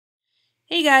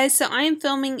Hey guys, so I am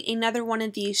filming another one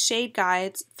of these shade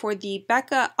guides for the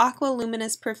Becca Aqua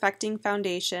Luminous Perfecting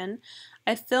Foundation.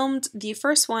 I filmed the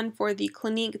first one for the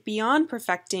Clinique Beyond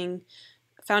Perfecting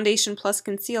Foundation Plus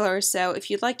Concealer, so if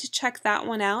you'd like to check that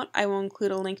one out, I will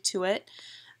include a link to it.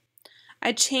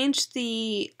 I changed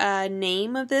the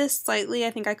name of this slightly.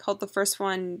 I think I called the first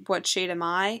one What Shade Am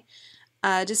I?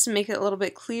 Just to make it a little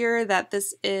bit clearer that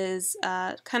this is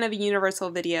kind of a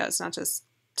universal video. It's not just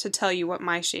to tell you what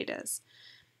my shade is.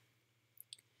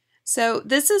 So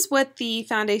this is what the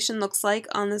foundation looks like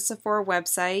on the Sephora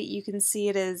website. You can see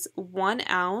it is 1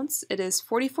 ounce. It is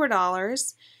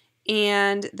 $44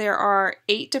 and there are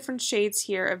 8 different shades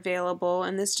here available,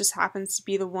 and this just happens to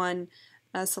be the one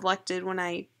selected when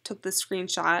I took the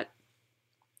screenshot.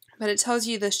 But it tells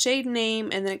you the shade name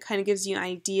and then it kind of gives you an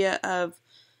idea of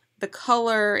the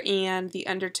color and the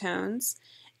undertones.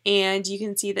 And you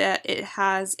can see that it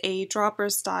has a dropper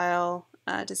style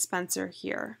dispenser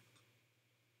here.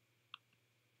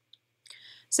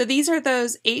 So these are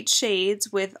those 8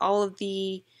 shades with all of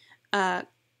the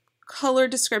color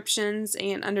descriptions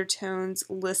and undertones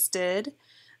listed.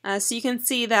 So you can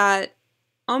see that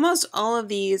almost all of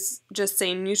these just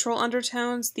say neutral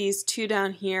undertones. These 2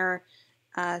 down here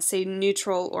say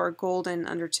neutral or golden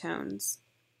undertones.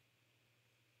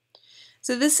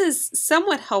 So this is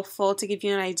somewhat helpful to give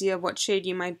you an idea of what shade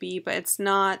you might be, but it's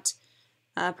not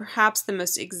perhaps the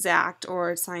most exact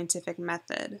or scientific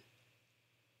method.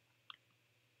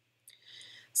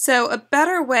 So a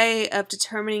better way of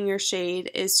determining your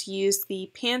shade is to use the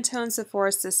Pantone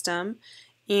Sephora system,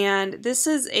 and this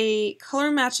is a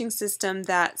color matching system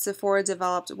that Sephora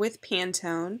developed with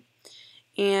Pantone,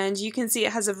 and you can see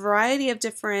it has a variety of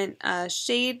different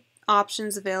shade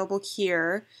options available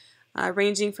here,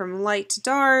 ranging from light to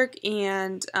dark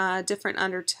and different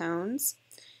undertones.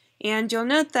 And you'll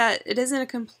note that it isn't a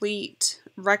complete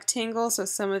rectangle, so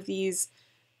some of these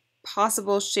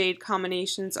possible shade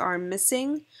combinations are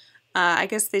missing. I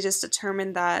guess they just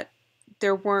determined that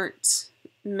there weren't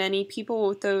many people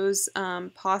with those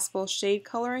possible shade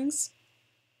colorings.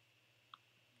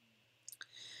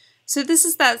 So this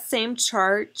is that same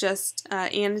chart, just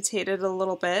annotated a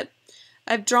little bit.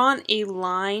 I've drawn a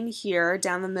line here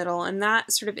down the middle, and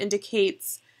that sort of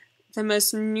indicates the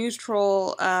most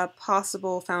neutral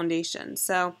possible foundation.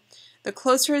 So the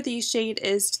closer the shade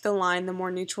is to the line, the more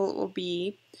neutral it will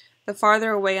be. The farther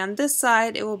away on this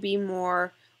side, it will be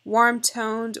more warm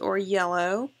toned or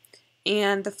yellow,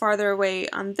 and the farther away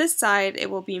on this side,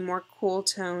 it will be more cool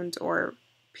toned or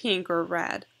pink or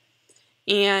red.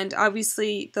 And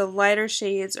obviously the lighter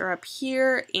shades are up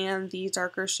here and the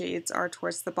darker shades are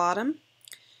towards the bottom.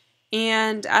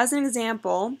 And as an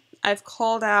example, I've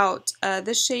called out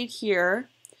this shade here,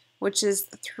 which is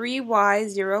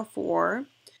 3Y04.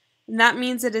 And that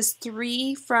means it is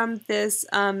 3 from this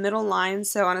middle line,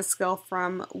 so on a scale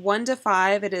from 1 to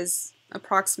 5, it is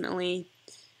approximately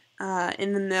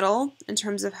in the middle in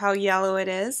terms of how yellow it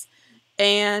is.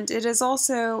 And it is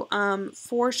also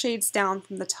 4 shades down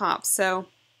from the top, so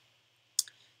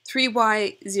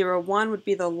 3Y01 would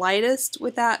be the lightest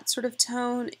with that sort of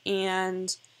tone,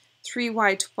 and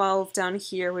 3Y12 down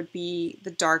here would be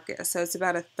the darkest, so it's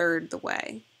about a third the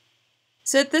way.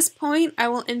 So at this point, I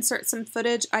will insert some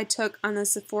footage I took on the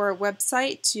Sephora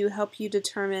website to help you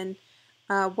determine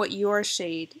what your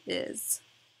shade is.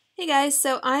 Hey guys,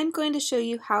 so I'm going to show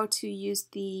you how to use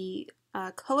the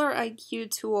Color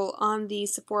IQ tool on the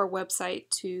Sephora website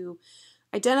to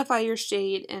identify your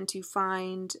shade and to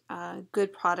find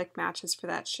good product matches for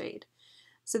that shade.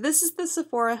 So this is the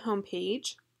Sephora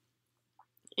homepage,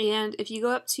 and if you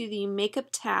go up to the Makeup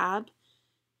tab,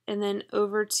 and then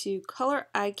over to Color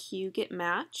IQ Get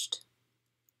Matched.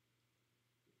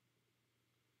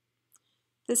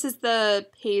 This is the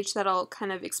page that'll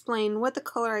kind of explain what the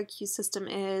Color IQ system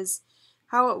is,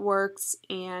 how it works,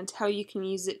 and how you can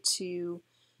use it to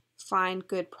find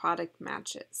good product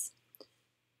matches.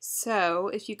 So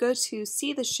if you go to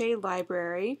See the Shade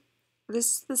Library, this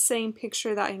is the same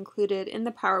picture that I included in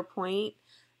the PowerPoint.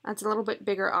 It's a little bit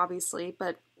bigger obviously,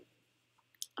 but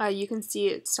you can see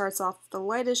it starts off with the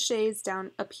lightest shades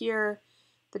down up here,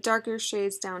 the darker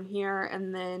shades down here,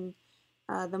 and then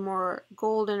the more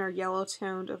golden or yellow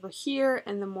toned over here,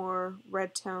 and the more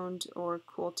red toned or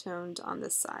cool toned on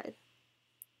this side.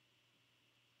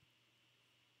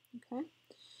 Okay,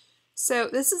 so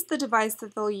this is the device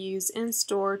that they'll use in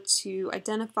store to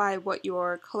identify what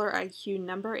your Color IQ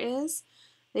number is.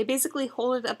 They basically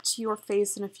hold it up to your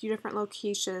face in a few different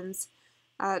locations,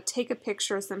 take a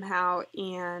picture somehow,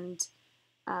 and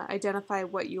identify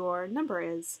what your number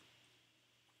is.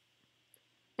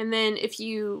 And then if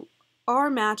you are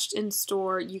matched in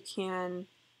store, you can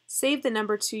save the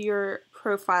number to your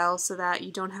profile so that you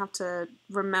don't have to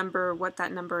remember what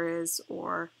that number is,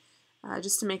 or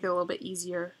just to make it a little bit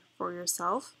easier for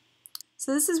yourself.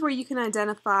 So this is where you can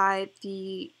identify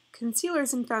the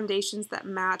concealers and foundations that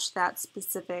match that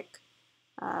specific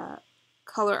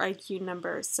color IQ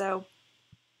number. So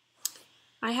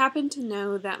I happen to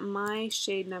know that my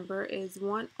shade number is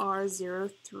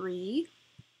 1R03.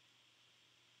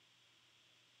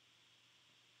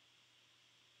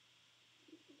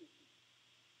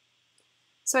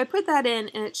 So I put that in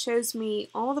and it shows me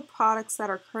all the products that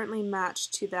are currently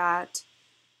matched to that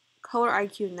color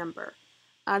IQ number.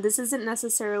 This isn't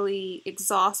necessarily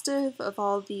exhaustive of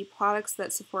all the products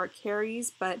that Sephora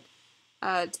carries, but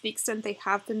to the extent they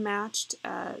have been matched,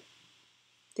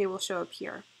 they will show up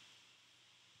here.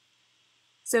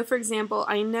 So for example,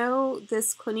 I know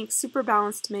this Clinique Super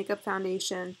Balanced Makeup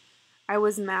Foundation, I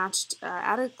was matched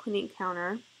at a Clinique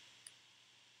counter,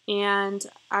 and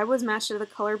I was matched to the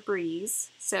color Breeze.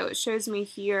 So it shows me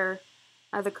here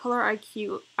the color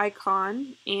IQ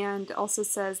icon, and also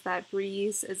says that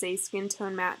Breeze is a skin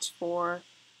tone match for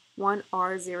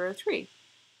 1R03.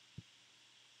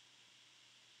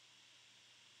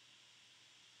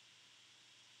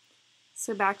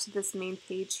 So back to this main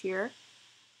page here.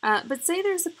 But say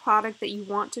there's a product that you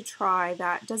want to try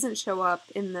that doesn't show up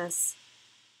in this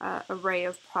array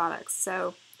of products.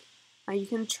 So you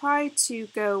can try to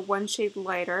go one shade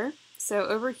lighter. So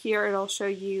over here it'll show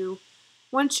you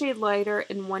one shade lighter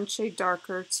and one shade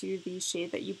darker to the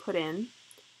shade that you put in.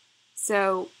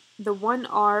 So the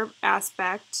 1R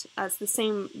aspect is the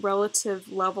same relative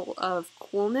level of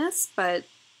coolness, but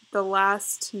the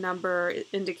last number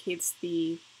indicates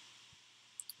the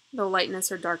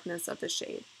lightness or darkness of the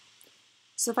shade.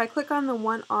 So if I click on the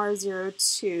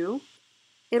 1R02,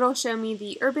 it'll show me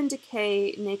the Urban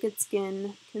Decay Naked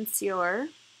Skin Concealer.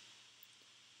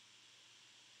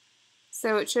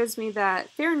 So it shows me that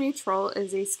Fair Neutral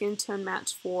is a skin tone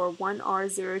match for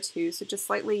 1R02, so just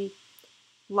slightly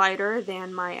lighter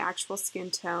than my actual skin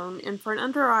tone. And for an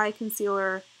under eye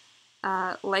concealer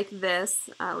like this,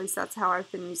 at least that's how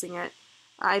I've been using it,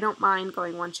 I don't mind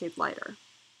going one shade lighter.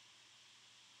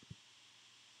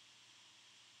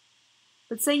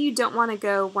 But say you don't want to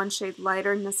go one shade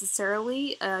lighter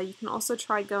necessarily, you can also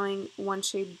try going one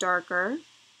shade darker.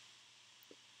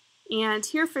 And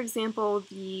here, for example,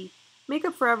 the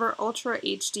Makeup Forever Ultra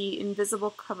HD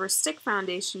Invisible Cover Stick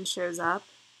Foundation shows up,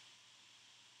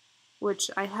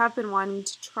 which I have been wanting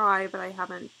to try, but I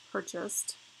haven't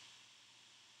purchased.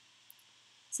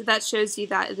 So that shows you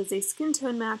that it is a skin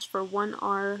tone match for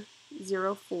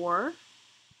 1R04.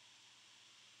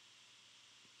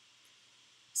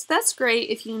 So that's great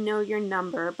if you know your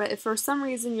number, but if for some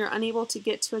reason you're unable to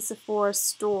get to a Sephora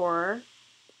store,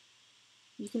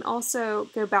 you can also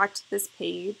go back to this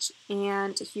page,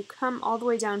 and if you come all the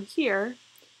way down here,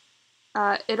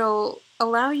 it'll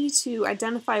allow you to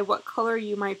identify what color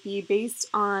you might be based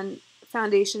on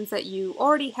foundations that you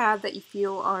already have that you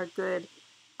feel are good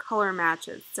color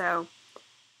matches. So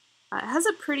it has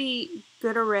a pretty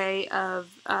good array of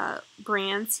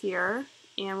brands here,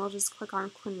 and we'll just click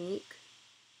on Clinique.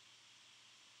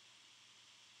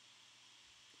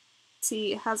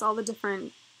 See, it has all the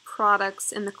different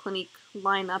products in the Clinique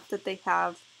lineup that they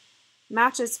have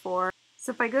matches for.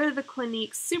 So if I go to the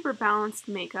Clinique Super Balanced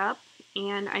Makeup,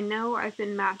 and I know I've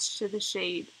been matched to the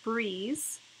shade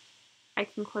Breeze, I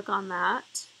can click on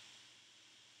that.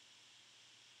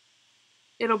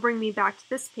 It'll bring me back to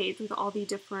this page with all the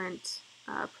different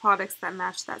products that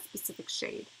match that specific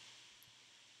shade.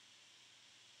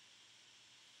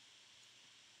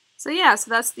 So yeah, so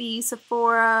that's the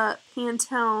Sephora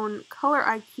Pantone Color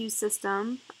IQ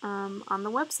system on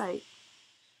the website.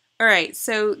 Alright,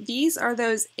 so these are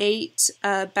those 8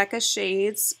 Becca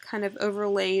shades kind of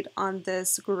overlaid on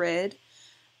this grid.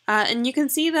 And you can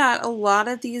see that a lot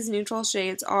of these neutral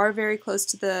shades are very close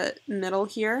to the middle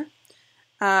here.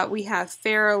 We have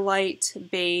fair, light,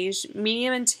 beige.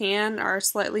 Medium and tan are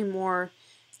slightly more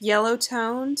yellow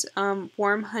toned.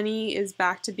 Warm honey is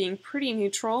back to being pretty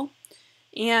neutral.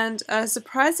 And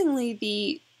surprisingly,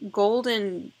 the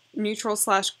golden neutral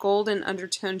 / golden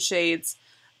undertone shades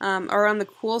are on the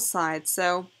cool side.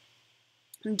 So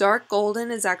dark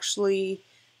golden is actually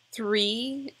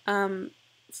 3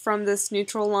 from this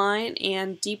neutral line,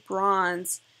 and deep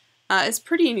bronze is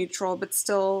pretty neutral but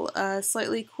still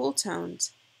slightly cool toned.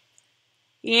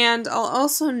 And I'll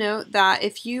also note that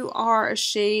if you are a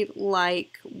shade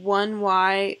like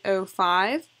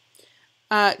 1Y05,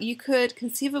 you could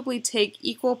conceivably take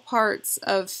equal parts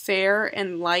of fair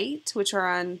and light, which are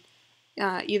on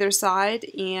either side,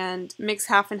 and mix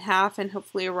half and half and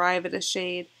hopefully arrive at a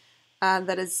shade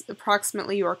that is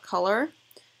approximately your color.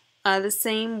 The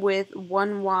same with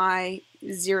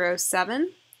 1Y07,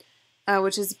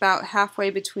 which is about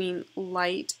halfway between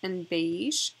light and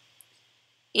beige.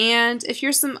 And if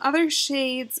you're some other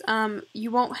shades,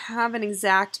 you won't have an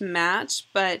exact match,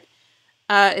 but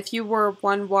if you were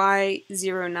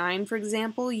 1Y09, for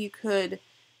example, you could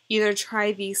either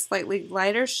try the slightly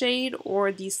lighter shade or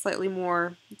the slightly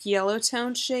more yellow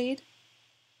toned shade.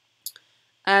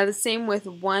 The same with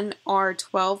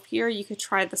 1R12 here, you could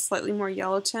try the slightly more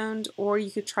yellow toned or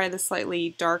you could try the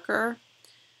slightly darker.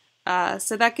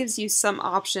 So that gives you some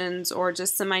options or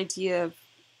just some idea of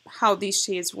how these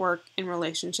shades work in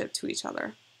relationship to each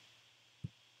other.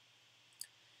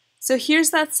 So here's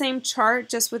that same chart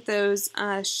just with those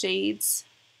shades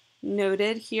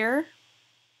noted here.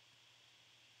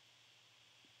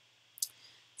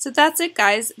 So that's it,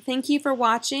 guys. Thank you for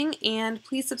watching, and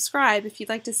please subscribe if you'd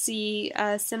like to see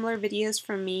similar videos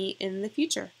from me in the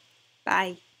future.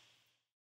 Bye.